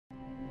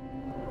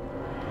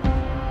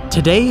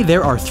Today,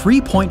 there are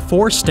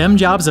 3.4 STEM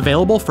jobs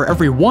available for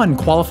every one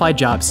qualified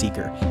job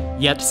seeker.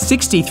 Yet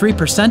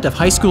 63% of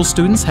high school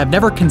students have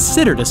never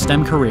considered a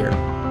STEM career.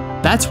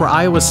 That's where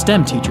Iowa's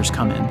STEM teachers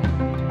come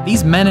in.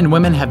 These men and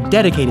women have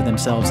dedicated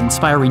themselves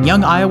inspiring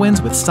young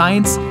Iowans with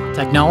science,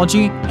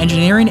 technology,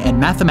 engineering, and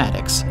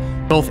mathematics,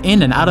 both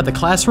in and out of the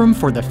classroom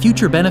for the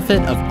future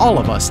benefit of all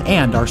of us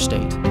and our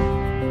state.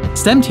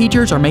 STEM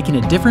teachers are making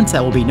a difference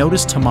that will be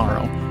noticed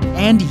tomorrow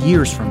and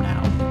years from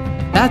now.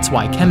 That's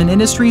why Kemin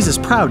Industries is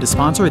proud to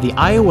sponsor the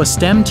Iowa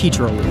STEM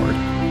Teacher Award.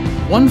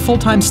 One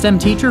full-time STEM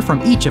teacher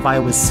from each of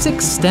Iowa's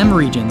 6 STEM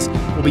regions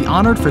will be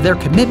honored for their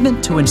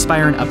commitment to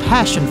inspiring a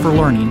passion for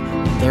learning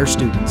in their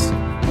students.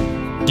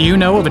 Do you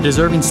know of a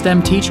deserving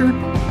STEM teacher?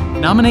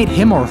 Nominate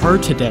him or her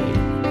today.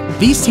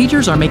 These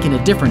teachers are making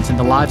a difference in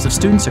the lives of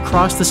students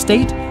across the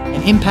state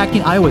and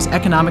impacting Iowa's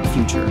economic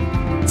future.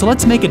 So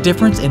let's make a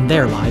difference in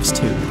their lives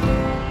too.